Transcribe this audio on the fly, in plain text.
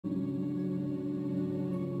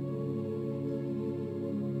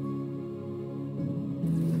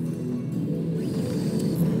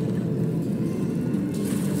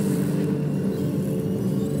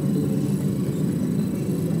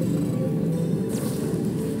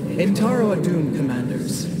Intaro Adun,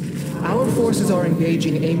 commanders. Our forces are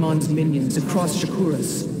engaging Amon's minions across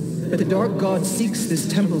Shakuras, but the Dark God seeks this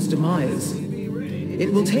temple's demise.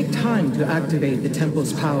 It will take time to activate the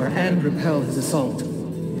temple's power and repel his assault.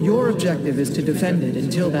 Your objective is to defend it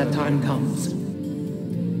until that time comes.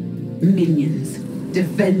 Minions,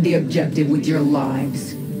 defend the objective with your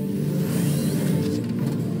lives.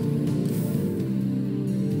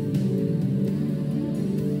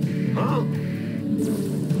 Huh?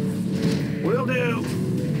 Will do.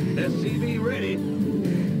 SCV ready.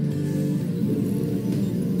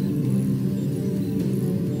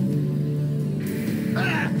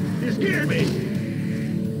 Ah! You scared me!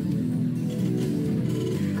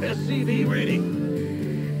 SCV ready.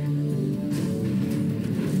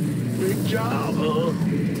 Big job, huh?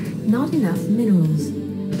 Not enough minerals.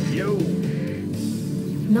 Yo!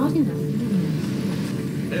 Not enough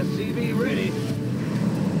minerals. SCV ready.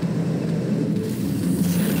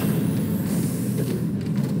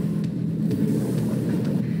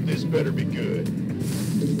 This better be good.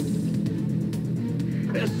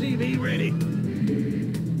 SCV ready.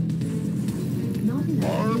 Not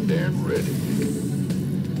enough. Armed and ready.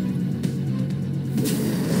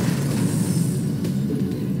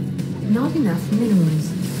 Not enough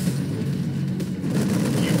minerals.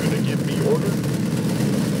 You gonna give me order?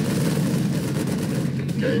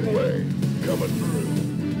 Gangway, coming through.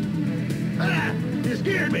 Ah! You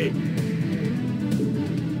scared me!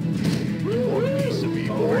 Want a piece of me,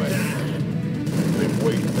 boy? Been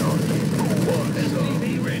waiting on you. Who wants SCV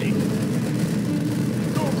ready.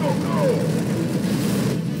 Go, go, go!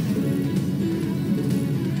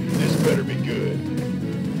 This better be good.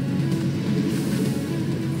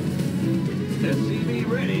 SCV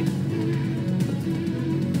ready.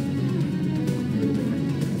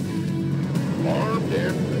 Armed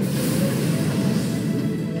and ready.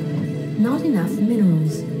 Not enough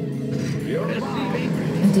minerals. SCV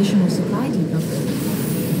ready. Additional supply depot.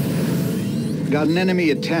 Got an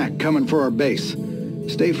enemy attack coming for our base.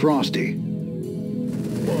 Stay frosty.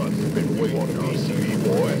 Boss, been waiting on a piece of me,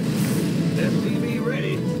 boy. SCV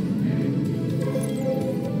ready.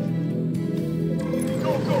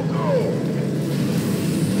 Go, go, go!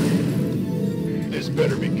 This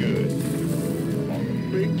better be good.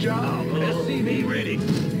 Big job, SCV ready.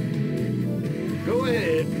 Go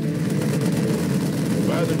ahead.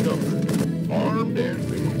 By the number. Armed and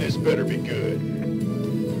ready. This better be good.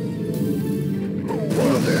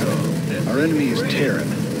 Well then, our enemy is Terran.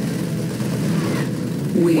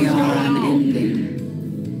 We are unending.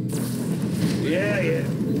 Yeah, yeah.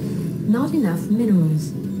 Not enough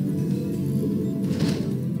minerals.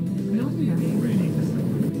 Not enough.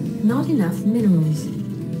 Not enough minerals.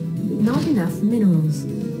 Not enough minerals.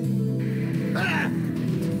 Ah!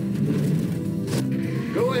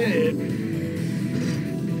 Go ahead.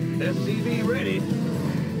 SCV ready.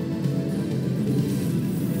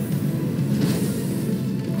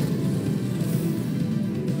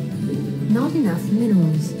 Not enough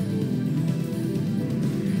minerals.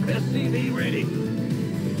 SCV ready.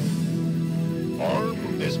 Arm,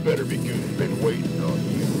 this better be good. Been waiting on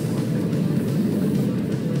you.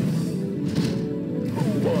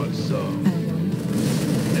 Who wants some?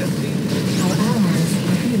 SCV. Our allies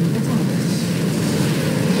are being attacked.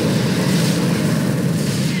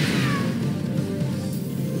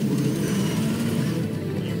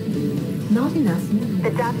 Not enough minerals.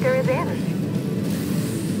 The doctor is in.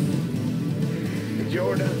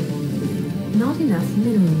 Jordan. Not enough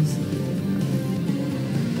minerals.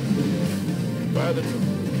 By the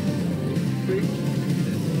big.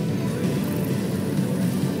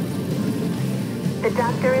 The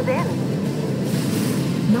doctor is in.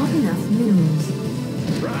 Not enough minerals.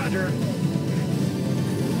 Roger.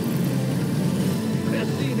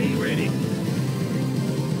 SCV ready.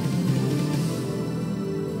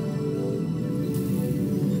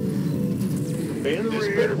 This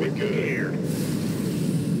better be good.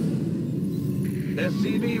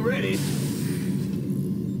 SCV ready.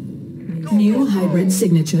 New hybrid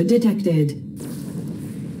signature detected.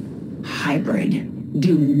 Hybrid.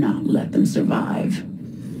 Do not let them survive.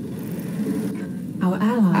 Our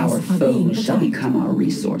allies Our are being foes shall attacked. become our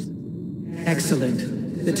resource.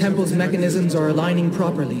 Excellent. The temple's mechanisms are aligning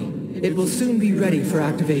properly. It will soon be ready for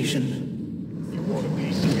activation. You want a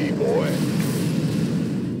piece of me, boy?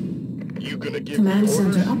 You gonna give Command me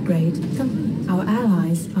orders? center upgrade complete. Our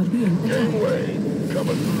allies are being attacked. Gangway,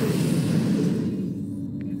 coming through.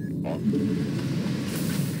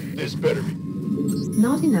 This better be.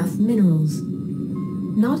 Not enough minerals.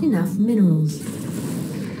 Not enough minerals.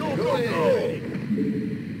 Go ahead.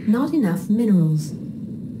 Not enough minerals.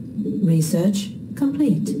 Research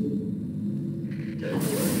complete.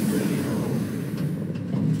 Gangway,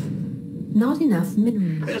 Not enough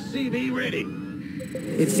minerals. SCV ready.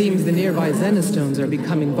 It seems the nearby Xenostones are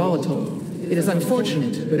becoming volatile. It is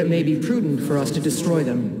unfortunate, but it may be prudent for us to destroy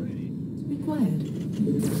them. Required.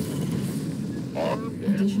 Armed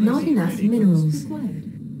and Not enough minerals. Required.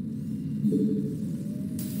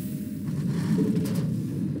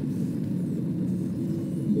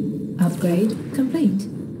 Upgrade complete.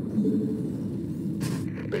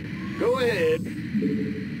 Go ahead.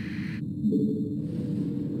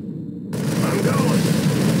 I'm going.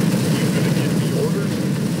 You gonna give me orders?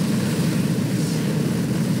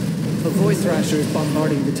 A void thrasher is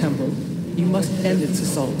bombarding the temple. You must end its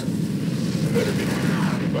assault. Better be.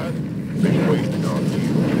 But been waiting on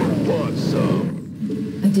you. Want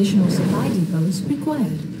some? Additional supply depots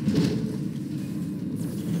required.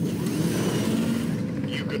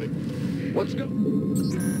 You gonna? Let's go.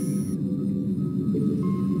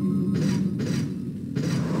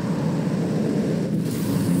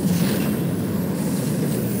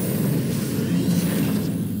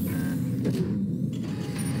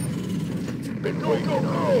 Go, go,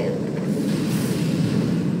 go!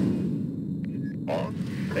 On.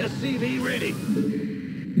 SCV ready.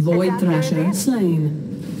 Void Thrasher slain.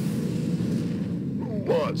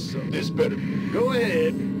 Who wants some? This better. Go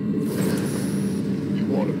ahead. You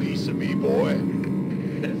want a piece of me, boy?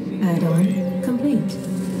 Add-on complete.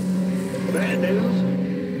 Bad news.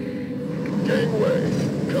 Gangway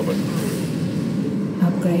coming through.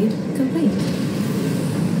 Upgrade complete.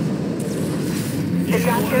 The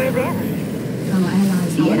doctor is in. Our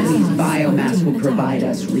allies. The enemy's are biomass will being provide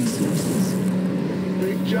attacked. us resources.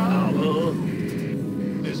 Big job, huh?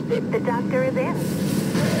 This better. The doctor is in.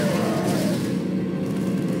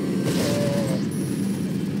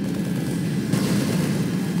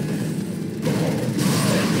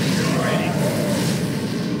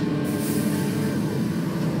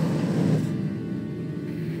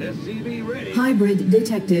 SCV ready. Hybrid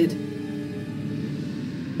detected.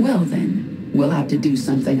 Well then, we'll have to do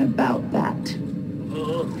something about that.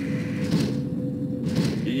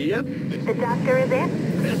 Yep. The doctor is in.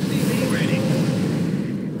 SCV ready.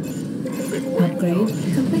 Been waiting Upgrade on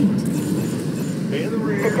you. complete. In the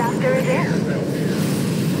rear. The doctor is in.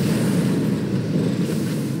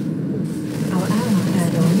 Our ally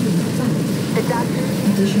add-on being attacked. The doctor.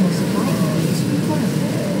 Additional supply depots required.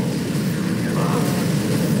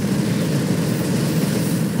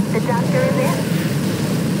 The doctor is in.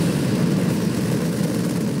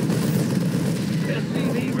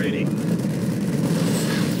 SCV ready.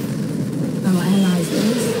 Our allies'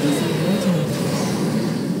 base is under attack.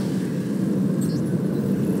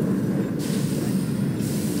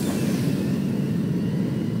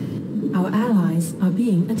 Our allies are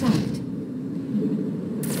being attacked.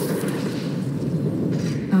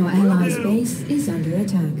 Our allies' base is under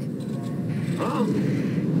attack. Huh?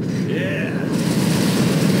 Yeah.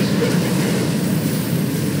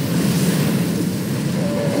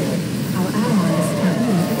 Our allies are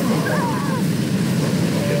being attacked.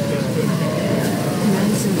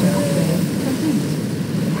 Command center upgrade complete.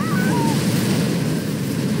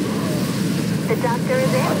 The doctor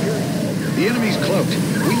is in. The enemy's cloaked.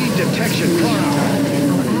 We need detection far out.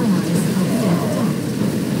 Our allies are being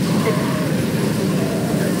attacked.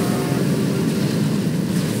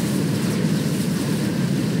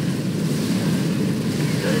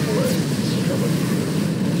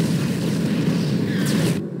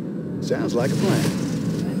 Sounds like a plan.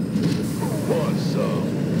 Want some?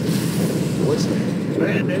 What's that?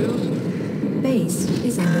 Bad news. Base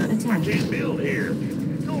is under attack. Can't build here.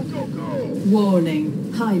 Go, go, go.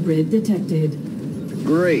 Warning. Hybrid detected.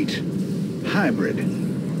 Great. Hybrid.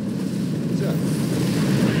 What's up?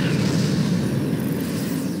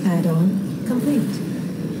 Add-on complete.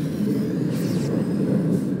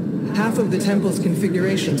 Half of the temple's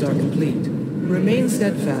configurations are complete. Remain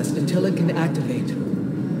steadfast until it can activate.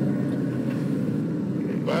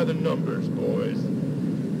 By the numbers, boys.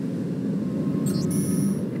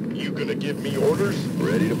 You gonna give me orders?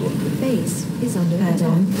 Ready to blow. Base is under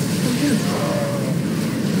add-on complete.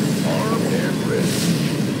 Armed and ready.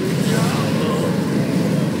 Good job, huh?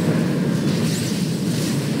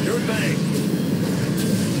 Sure thing.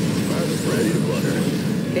 Ready to blunder.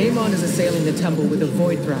 Amon is assailing the temple with a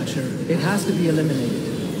void thrasher. It has to be eliminated.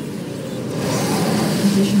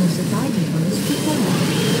 Additional supply depots required.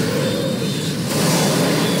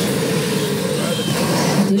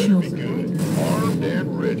 Additional supply Good. depots. Armed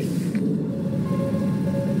and ready.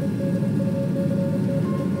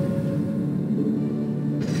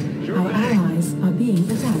 Sure Our thing. allies are being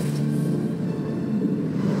attacked.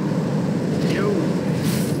 Yo.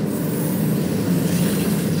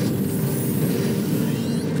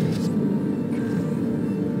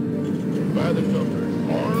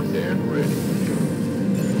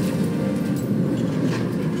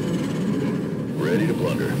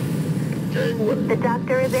 The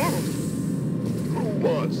doctor is in. Who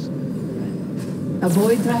wants? A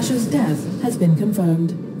Void Thrasher's death has been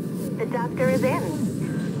confirmed. The doctor is in.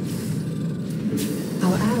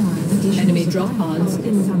 Our allies. Enemy drop pods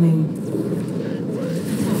incoming.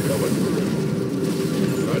 Coming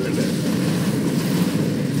through. Roger that.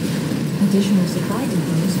 Additional supply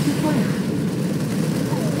depots required.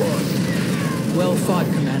 Who wants? Well fought,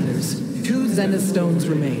 commanders. 2 Zenith stones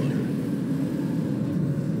remain.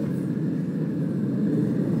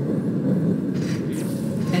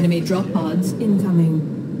 Enemy drop pods incoming.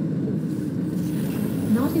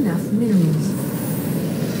 Not enough minerals.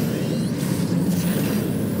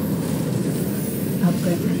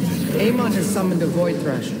 Upgrade. Amon has summoned a Void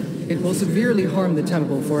Thrasher. It will severely harm the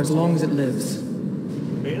temple for as long as it lives.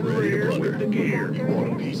 In the rear with the gear. You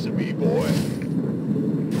want a piece of me, boy?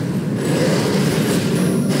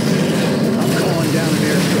 I'm calling down an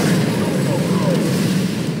airstrike.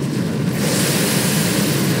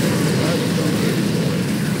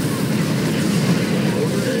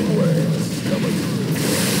 Order anyway. Coming through.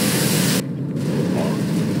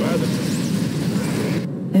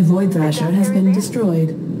 A Void Thrasher has been destroyed.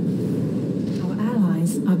 Our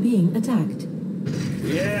allies are being attacked.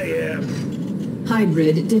 Yeah.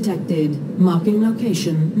 Hybrid detected. Marking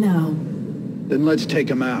location now. Then let's take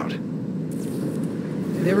him out.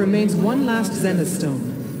 There remains one last Zenith stone.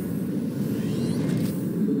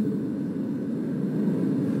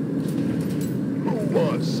 Who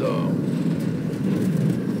wants some?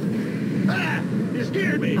 Ah! You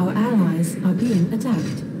scared me! Our allies are being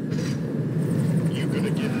attacked. You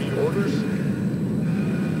gonna give me orders?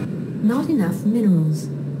 Not enough minerals.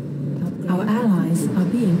 Our allies are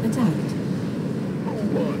being attacked. Who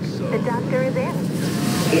wants some? The doctor is in.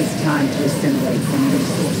 It's time to assimilate some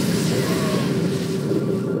resources.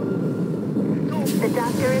 The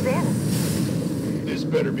doctor is in. This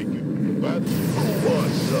better be good. But who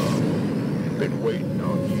wants some? Been waiting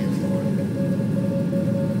on you.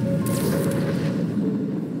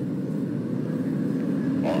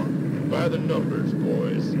 On by the numbers,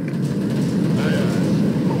 boys. Aye, aye.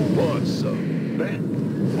 Who wants some? Man,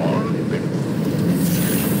 armed.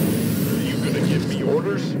 You gonna give me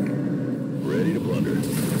orders? Ready to plunder.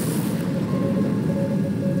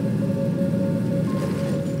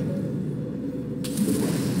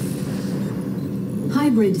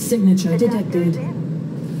 Hybrid signature The doctor is detected.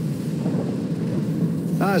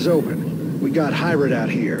 in. Eyes open. We got hybrid out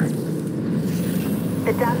here.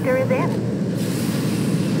 The doctor is in.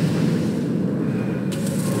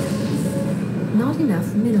 Not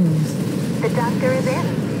enough minerals. The doctor is in.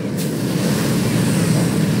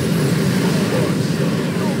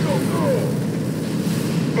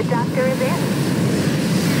 The doctor is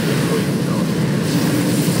in.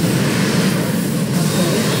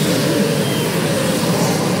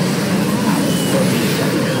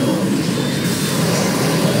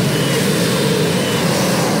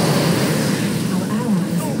 Our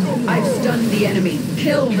allies are being I've stunned the enemy.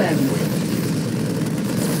 Kill them.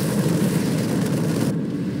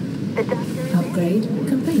 The doctor is in. upgrade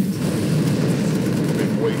complete.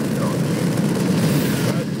 Been waiting on you.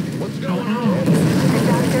 What's Our going on? allies. The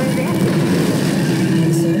doctor is in.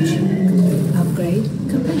 Research. Upgrade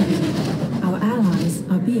complete. Our allies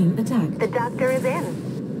are being attacked. The doctor is in.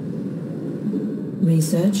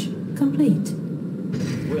 Research complete.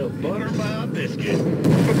 Well, butter my biscuit.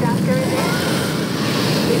 The doctor is in.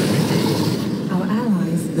 Our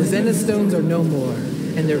allies. The Zenith stones are no more,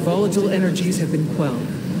 and their volatile energies have been quelled.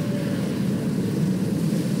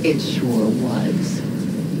 It sure was.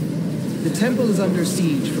 The temple is under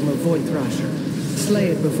siege from a Void Thrasher. Slay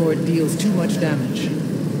it before it deals too much damage.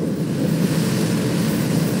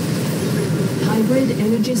 Hybrid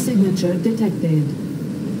energy signature detected.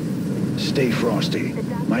 Stay frosty.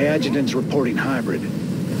 My adjutant's reporting hybrid.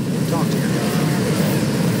 Talk to her.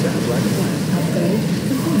 Sounds like a plan. Upgrade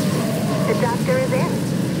complete. The doctor is in.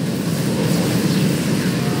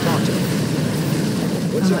 Talk to her.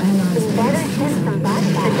 What's Our up? allies. Better send somebody.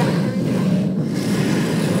 The doctor is in.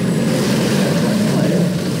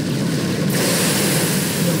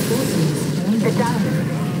 Your forces are under The doctor.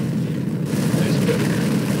 This better.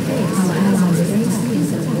 Our allies' base is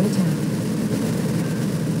under attack.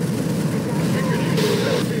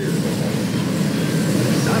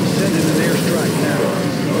 I'm sending an airstrike now.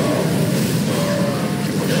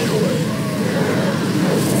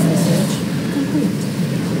 Research complete.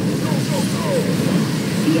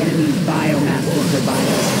 The enemy's biomass will provide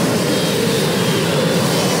us.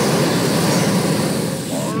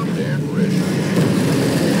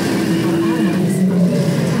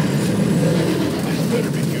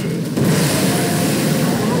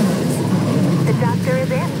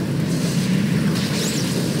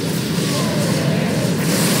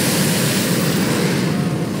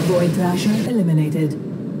 Void Thrasher eliminated.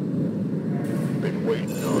 Been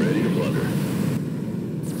waiting already to blunder.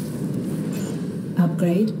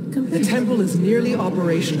 Upgrade The complete. temple is nearly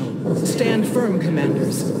operational. Stand firm,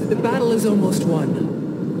 commanders. The battle is almost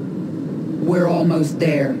won. We're almost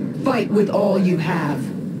there. Fight with all you have.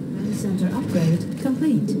 Center upgrade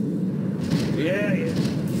complete. Yeah.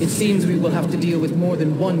 It seems we will have to deal with more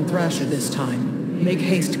than one Thrasher this time. Make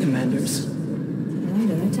haste, commanders.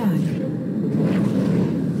 Under attack.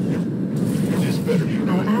 This better be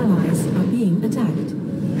Our allies are being attacked.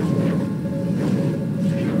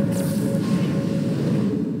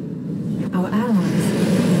 Our allies are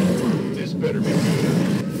being attacked. This better be good.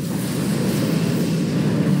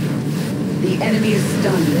 The enemy is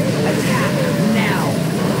stunned. Attack now.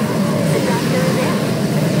 The doctor is in.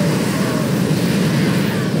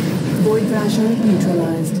 Void Thrasher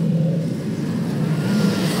neutralized.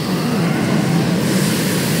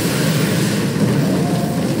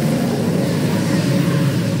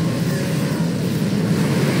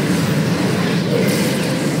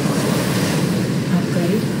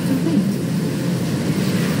 Upgrade complete.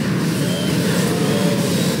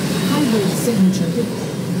 Hybrid signature.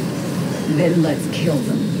 Then let's kill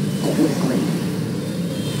them quickly.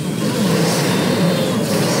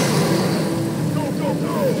 Go, go,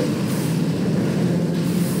 go!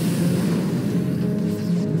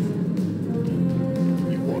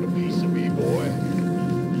 You want a piece of me, boy?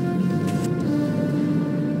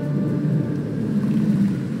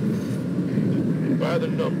 By the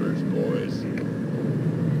numbers, boys.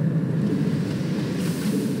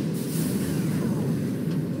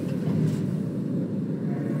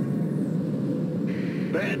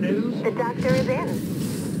 Bad news? The doctor is in.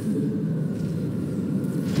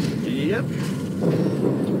 Yep.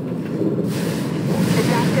 The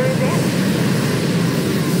doctor is in.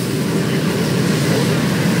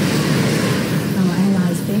 Our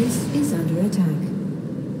allies' base is under attack.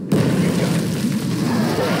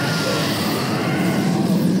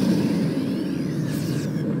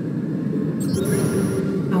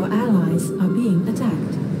 Our allies are being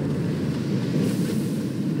attacked.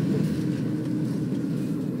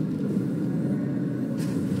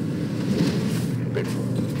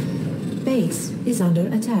 Base is under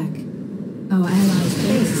attack. Our allies'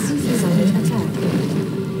 base is under attack.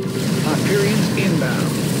 Hyperions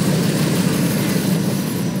inbound.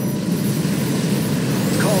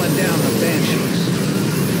 Calling down the Banshees.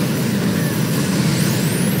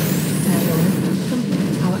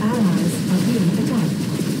 Complete. Our allies are being attacked.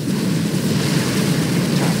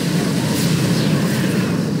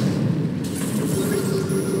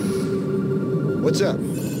 What's up?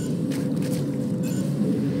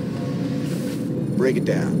 Break it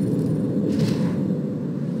down.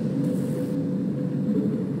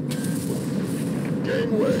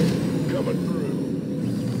 Gangway, coming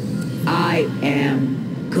through. I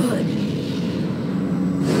am good.